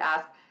side. We could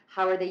ask,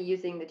 how are they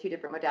using the two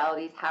different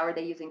modalities? How are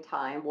they using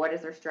time? What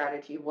is their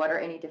strategy? What are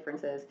any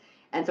differences?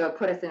 And so it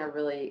put us in a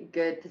really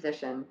good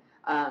position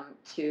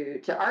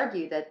to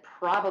argue that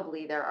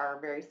probably there are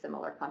very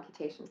similar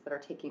computations that are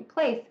taking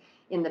place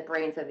in the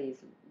brains of these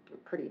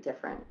pretty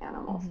different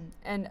animals.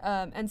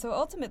 And so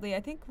ultimately, I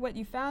think what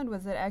you found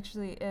was that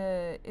actually,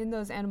 in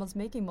those animals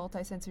making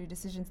multisensory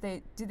decisions,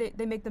 they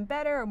make them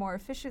better or more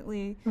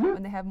efficiently Mm-hmm.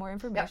 when they have more Yep.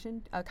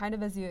 information, kind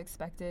of as you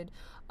expected.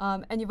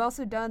 And you've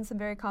also done some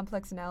very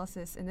complex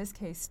analysis in this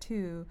case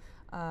too,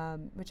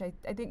 which I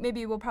think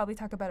maybe we'll probably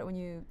talk about it when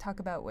you talk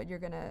about what you're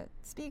going to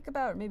speak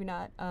about, or maybe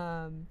not.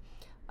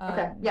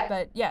 Okay. Yeah.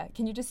 But yeah,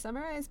 can you just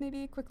summarize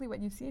maybe quickly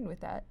what you've seen with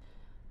that?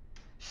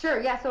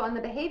 Sure. Yeah. So on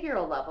the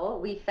behavioral level,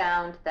 we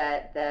found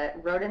that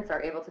rodents are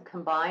able to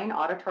combine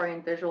auditory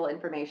and visual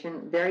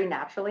information very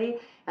naturally,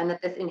 and that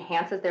this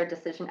enhances their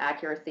decision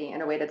accuracy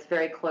in a way that's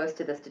very close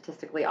to the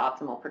statistically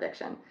optimal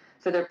prediction.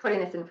 So they're putting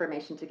this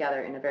information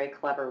together in a very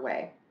clever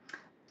way.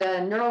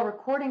 The neural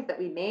recordings that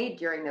we made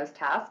during those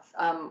tasks,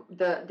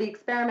 the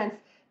experiments,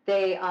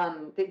 they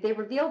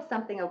revealed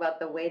something about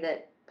the way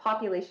that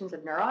populations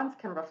of neurons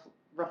can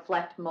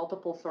reflect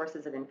multiple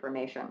sources of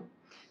information.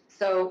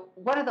 So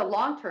one of the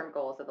long-term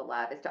goals of the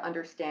lab is to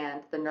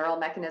understand the neural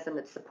mechanism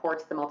that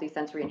supports the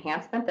multisensory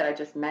enhancement that I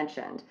just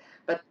mentioned.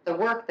 But the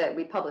work that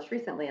we published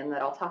recently and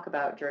that I'll talk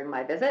about during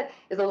my visit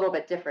is a little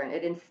bit different.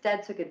 It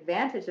instead took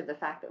advantage of the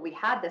fact that we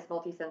had this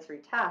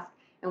multisensory task,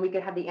 and we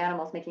could have the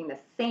animals making the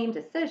same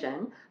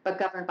decision, but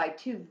governed by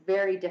two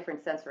very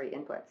different sensory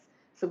inputs.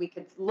 So we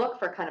could look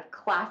for kind of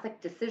classic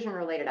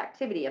decision-related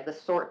activity of the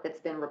sort that's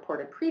been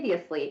reported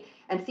previously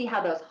and see how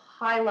those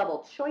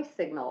high-level choice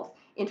signals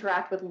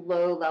interact with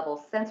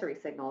low-level sensory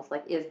signals,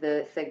 like is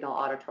the signal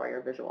auditory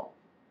or visual.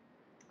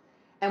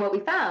 And what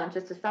we found,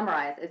 just to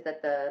summarize, is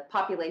that the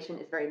population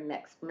is very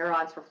mixed.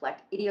 Neurons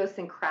reflect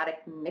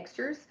idiosyncratic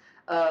mixtures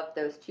of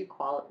those two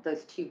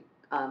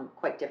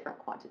quite different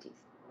quantities.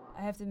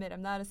 I have to admit,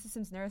 I'm not a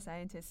systems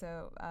neuroscientist,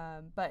 so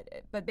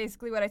but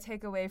basically, what I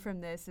take away from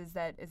this is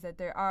that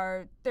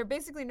they're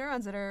basically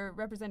neurons that are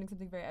representing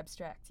something very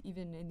abstract,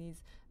 even in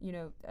these,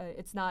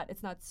 it's not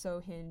so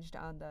hinged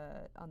on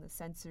the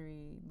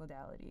sensory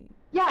modality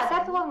Yeah, that's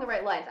necessarily. along the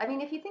right lines. I mean,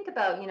 if you think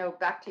about,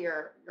 back to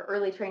your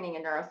early training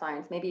in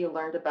neuroscience, maybe you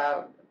learned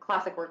about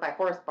classic work by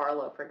Horace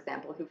Barlow, for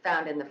example, who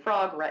found in the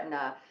frog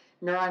retina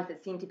neurons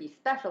that seem to be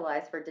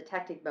specialized for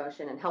detecting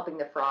motion and helping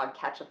the frog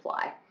catch a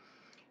fly.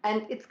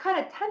 And it's kind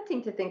of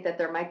tempting to think that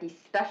there might be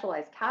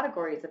specialized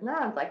categories of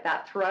neurons like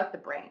that throughout the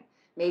brain.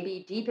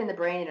 Maybe deep in the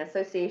brain in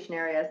association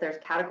areas, there's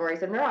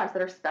categories of neurons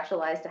that are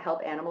specialized to help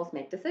animals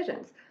make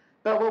decisions.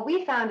 But what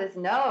we found is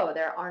no,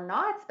 there are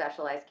not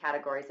specialized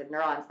categories of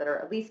neurons that are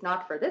at least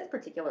not for this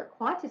particular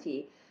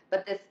quantity,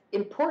 but this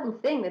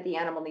important thing that the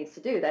animal needs to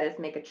do, that is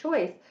make a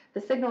choice,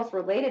 the signals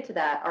related to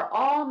that are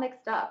all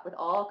mixed up with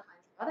all kinds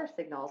of other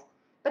signals.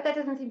 But that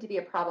doesn't seem to be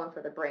a problem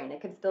for the brain.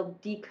 It can still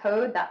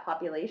decode that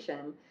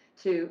population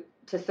to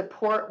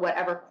support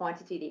whatever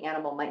quantity the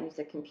animal might need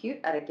to compute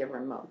at a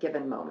given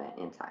moment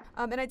in time.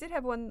 And I did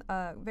have one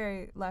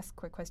very last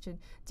quick question.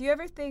 Do you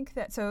ever think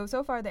that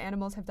so far the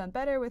animals have done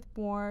better with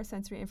more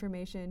sensory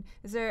information?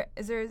 Is there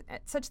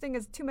such thing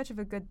as too much of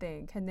a good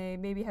thing? Can they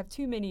maybe have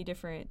too many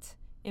different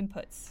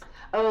inputs?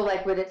 Oh,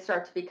 like would it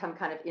start to become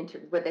kind of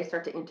would they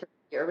start to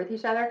interfere with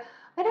each other?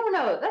 I don't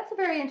know. That's a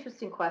very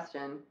interesting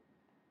question.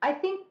 I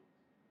think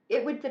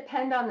it would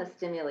depend on the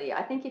stimuli.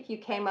 I think if you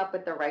came up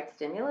with the right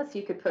stimulus,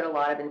 you could put a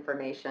lot of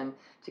information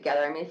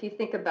together. I mean, if you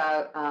think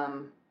about,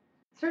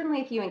 certainly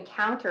if you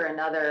encounter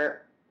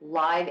another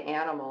live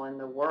animal in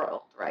the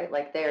world, right?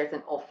 Like there's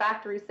an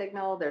olfactory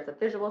signal, there's a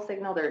visual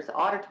signal, there's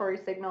auditory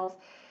signals.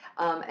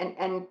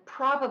 And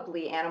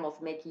probably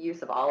animals make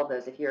use of all of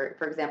those. If you're,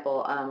 for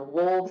example,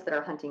 wolves that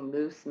are hunting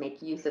moose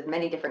make use of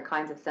many different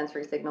kinds of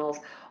sensory signals,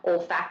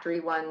 olfactory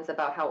ones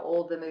about how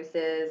old the moose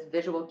is,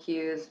 visual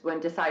cues when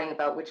deciding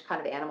about which kind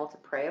of animal to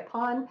prey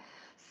upon.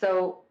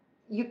 So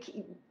it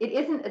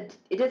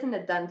isn't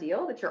a done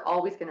deal that you're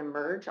always going to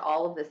merge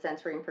all of the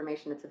sensory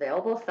information that's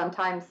available.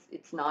 Sometimes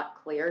it's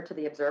not clear to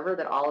the observer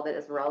that all of it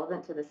is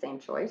relevant to the same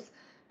choice.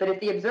 But if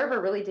the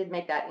observer really did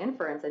make that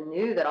inference and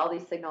knew that all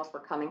these signals were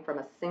coming from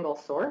a single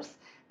source,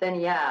 then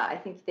yeah, I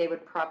think they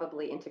would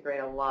probably integrate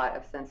a lot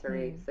of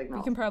sensory signals.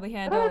 You can probably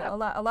handle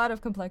a lot of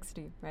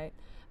complexity, right?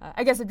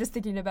 I guess I'm just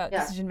thinking about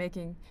decision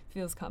making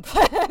feels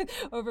complex,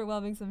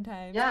 overwhelming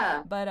sometimes.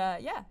 Yeah. But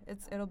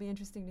it'll be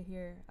interesting to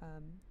hear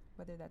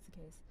whether that's the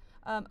case.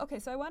 Okay,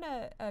 so I want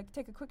to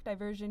take a quick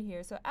diversion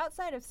here. So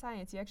outside of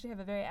science, you actually have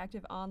a very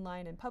active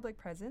online and public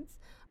presence.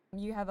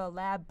 You have a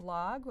lab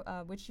blog,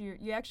 which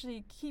you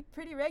actually keep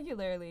pretty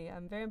regularly.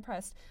 I'm very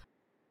impressed.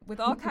 With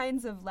all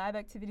kinds of lab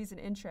activities and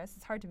interests,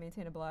 it's hard to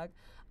maintain a blog.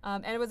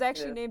 And it was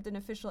actually named an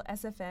official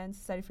SFN,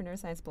 Society for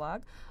Neuroscience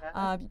blog.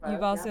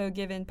 You've also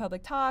given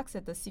public talks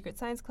at the Secret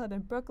Science Club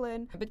in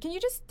Brooklyn. But can you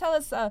just tell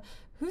us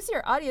who's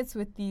your audience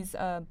with these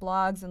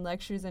blogs and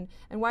lectures, and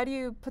why do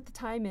you put the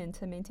time in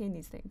to maintain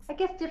these things? I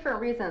guess different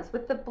reasons.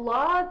 With the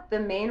blog, the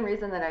main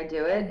reason that I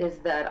do it is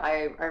that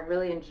I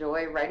really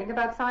enjoy writing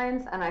about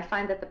science, and I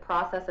find that the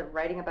process of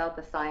writing about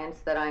the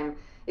science that I'm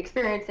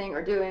experiencing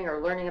or doing or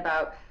learning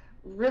about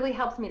really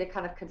helps me to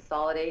kind of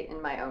consolidate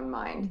in my own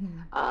mind.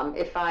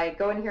 If I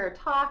go and hear a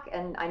talk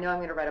and I know I'm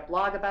going to write a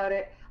blog about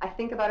it, I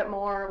think about it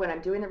more. When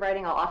I'm doing the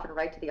writing, I'll often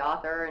write to the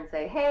author and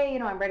say, hey,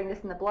 I'm writing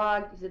this in the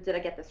blog. Did I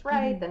get this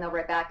right? Then they'll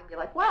write back and be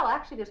like, well,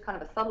 actually, there's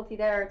kind of a subtlety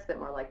there. It's a bit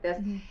more like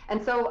this.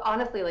 And so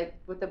honestly, like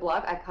with the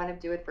blog, I kind of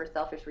do it for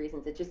selfish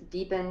reasons. It just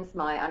deepens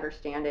my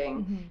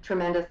understanding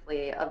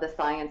tremendously of the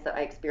science that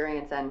I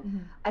experience.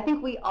 And I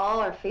think we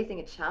all are facing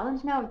a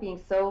challenge now of being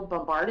so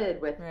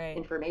bombarded with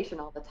information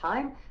all the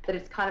time that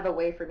it's kind of a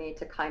way for me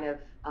to kind of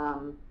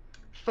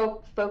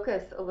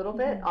focus a little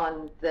bit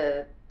on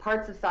the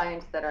parts of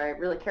science that I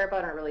really care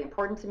about and are really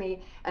important to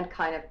me, and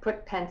kind of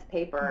put pen to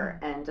paper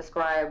and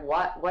describe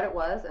what it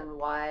was and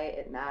why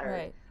it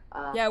mattered.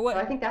 So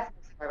I think that's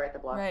why I write the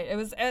blog. Right.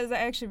 I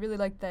actually really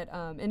like that.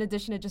 In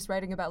addition to just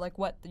writing about like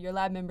what your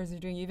lab members are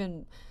doing, you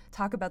even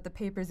talk about the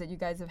papers that you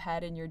guys have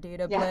had in your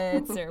data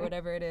blitz or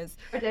whatever it is.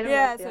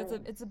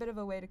 So it's a bit of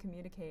a way to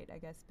communicate, I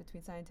guess,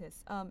 between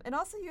scientists. And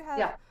also you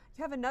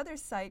have another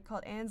site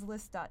called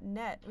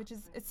annslist.net, which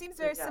it seems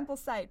very simple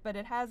site, but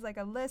it has like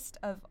a list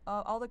of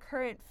all the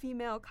current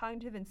female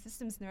cognitive and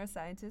systems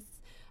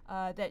neuroscientists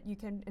that you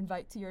can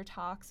invite to your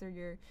talks or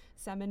your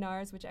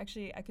seminars, which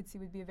actually I could see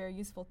would be a very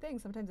useful thing.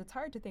 Sometimes it's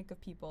hard to think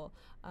of people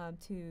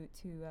to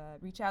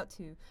reach out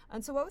to.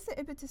 And so what was the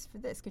impetus for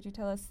this? Could you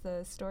tell us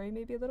the story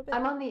maybe a little bit?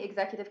 I'm on the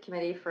executive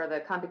committee for the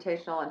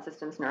Computational and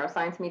Systems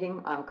Neuroscience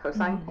meeting,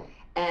 COSIGN.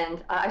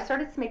 And I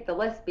started to make the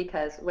list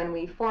because when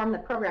we form the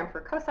program for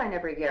COSIGN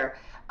every year,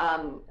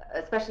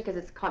 especially because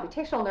it's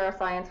computational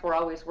neuroscience, we're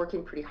always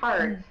working pretty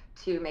hard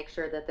to make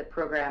sure that the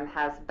program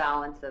has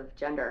balance of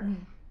gender.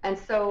 And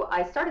so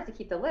I started to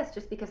keep the list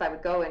just because I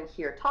would go and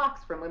hear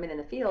talks from women in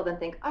the field and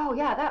think, oh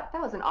yeah, that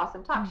was an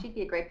awesome talk. She'd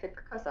be a great fit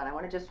for COSIGN. I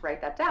want to just write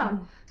that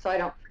down so I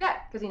don't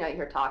forget, because you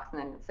hear talks and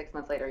then 6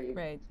 months later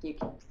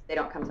they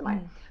don't come to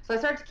mind. So I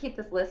started to keep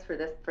this list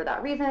for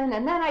that reason,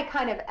 and then I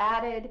kind of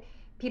added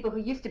people who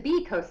used to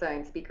be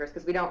COSIGN speakers,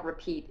 because we don't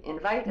repeat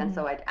invite, and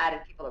so I'd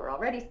added people that were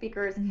already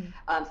speakers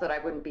so that I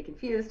wouldn't be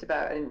confused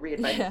about and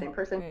re-invite the same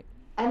person. Right.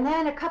 And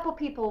then a couple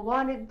people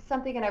wanted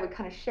something, and I would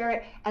kind of share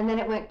it, and then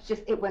it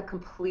went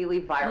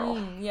completely viral.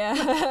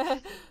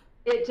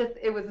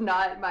 It was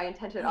not my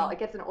intention at all. It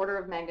gets an order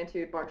of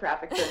magnitude more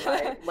traffic than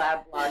my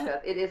lab blog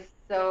does. It is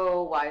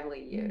so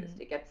widely used.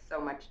 It gets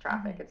so much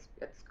traffic.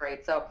 It's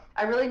great. So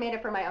I really made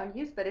it for my own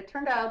use, but it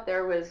turned out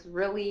there was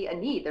really a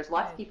need. There's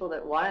lots of people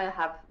that want to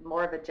have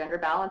more of a gender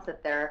balance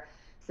at their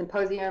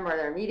symposium or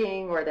their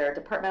meeting or their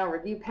departmental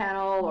review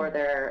panel or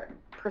their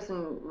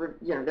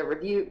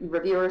the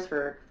reviewers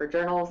for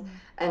journals,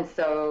 And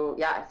so,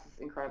 yeah, it's just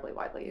incredibly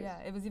widely used. Yeah,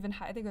 it was even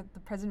I think the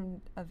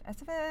president of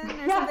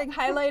S5E2 or something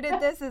highlighted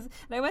this. And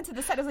I went to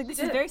the site. I was like, this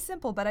is very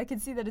simple, but I can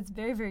see that it's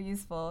very, very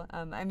useful.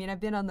 I mean,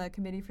 I've been on the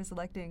committee for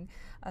selecting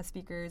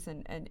speakers,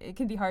 and it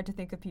can be hard to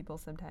think of people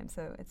sometimes.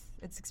 So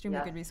it's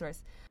extremely good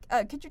resource.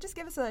 Could you just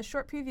give us a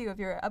short preview of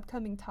your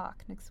upcoming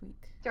talk next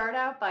week? Start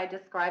out by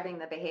describing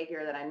the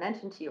behavior that I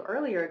mentioned to you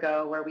earlier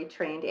ago, where we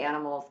trained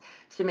animals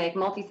to make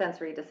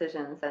multisensory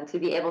decisions and to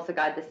be able to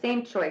guide the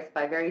same choice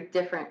by very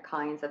different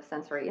kinds of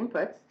sensory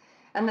inputs.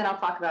 And then I'll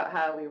talk about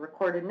how we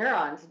recorded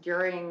neurons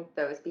during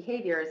those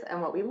behaviors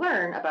and what we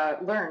learned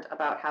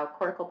about how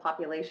cortical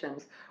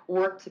populations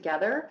work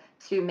together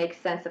to make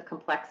sense of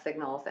complex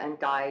signals and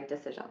guide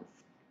decisions.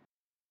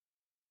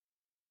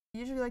 I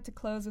usually like to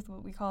close with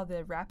what we call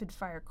the rapid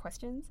fire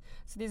questions.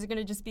 So these are going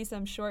to just be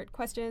some short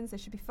questions. They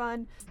should be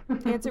fun.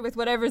 Answer with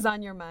whatever's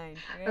on your mind.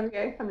 Right?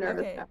 Okay, I'm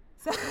nervous now.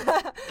 So,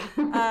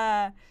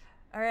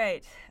 all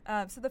right.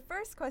 So the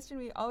first question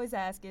we always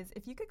ask is,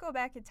 if you could go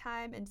back in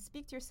time and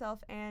speak to yourself,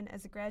 Anne,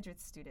 as a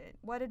graduate student,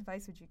 what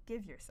advice would you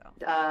give yourself?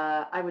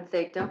 I would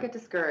say don't get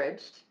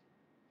discouraged.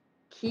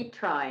 Keep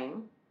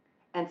trying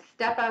and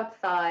step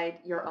outside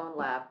your own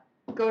lab.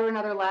 Go to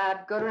another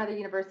lab, go to another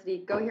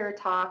university, go hear a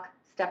talk,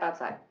 step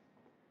outside.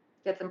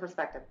 Get some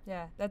perspective.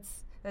 Yeah, that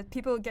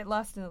people get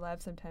lost in the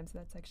lab sometimes.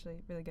 That's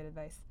actually really good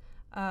advice.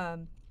 All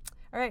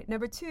right,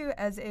 number 2,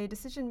 as a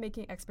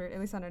decision-making expert, at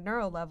least on a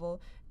neural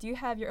level, do you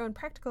have your own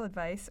practical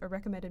advice or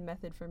recommended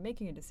method for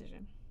making a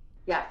decision?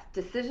 Yes,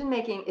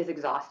 decision-making is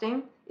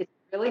exhausting. It's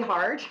really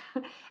hard,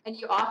 and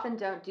you often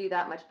don't do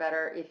that much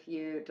better if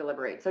you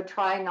deliberate. So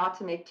try not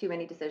to make too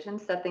many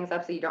decisions. Set things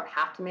up so you don't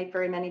have to make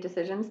very many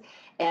decisions,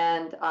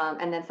 and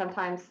then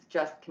sometimes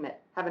just commit.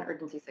 Have an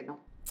urgency signal.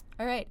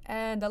 All right,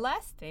 and the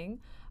last thing,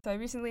 so I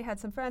recently had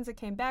some friends that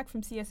came back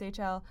from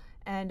CSHL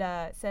and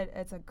said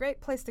it's a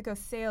great place to go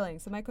sailing.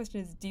 So my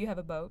question is, do you have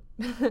a boat?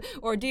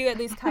 Or do you at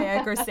least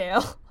kayak or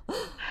sail?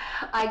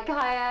 I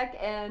kayak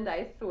and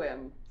I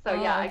swim. So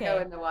okay. I go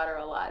in the water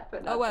a lot.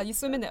 But wow, you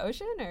swim in the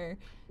ocean or?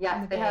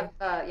 Yes, they have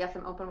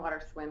some open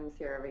water swims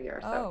here every year.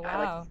 So wow. I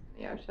like to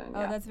swim in the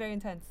ocean. Oh, that's very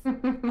intense.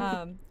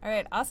 All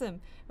right,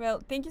 awesome. Well,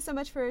 thank you so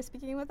much for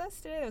speaking with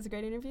us today. That was a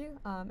great interview,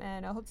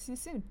 and I hope to see you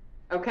soon.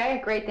 Okay,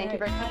 great. Thank you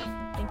very much.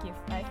 Thank you.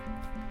 Bye.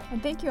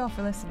 And thank you all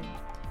for listening.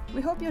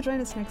 We hope you'll join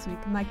us next week.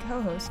 My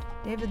co-host,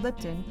 David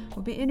Lipton,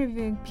 will be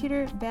interviewing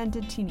Peter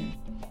Bandittini,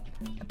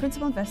 a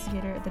principal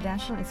investigator at the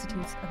National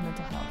Institutes of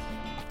Mental Health.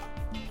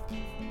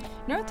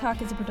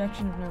 Neurotalk is a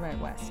production of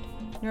Neurite West.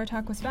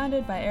 Neurotalk was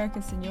founded by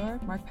Erica Signor,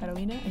 Mark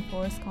Padalina, and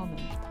Forrest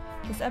Coleman.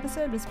 This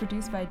episode was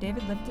produced by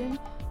David Lipton,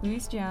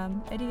 Luis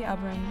Giam, Eddie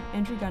Albrin,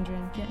 Andrew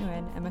Gundren, Viet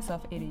Nguyen, and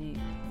myself, Ada Yi.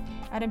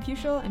 Adam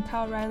Puschel and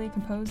Kyle Riley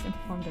composed and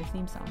performed our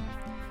theme song.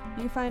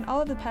 You can find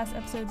all of the past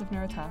episodes of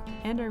Neurotalk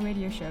and our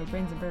radio show,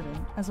 Brains and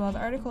Bourbon, as well as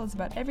articles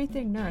about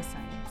everything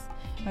neuroscience,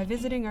 by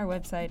visiting our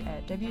website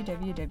at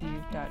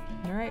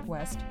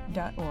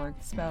www.neuritewest.org,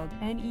 spelled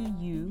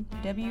NEUWRITE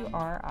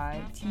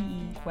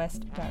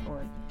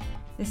West.org.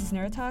 This is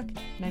Neurotalk,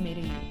 and I'm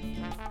Ada Yi.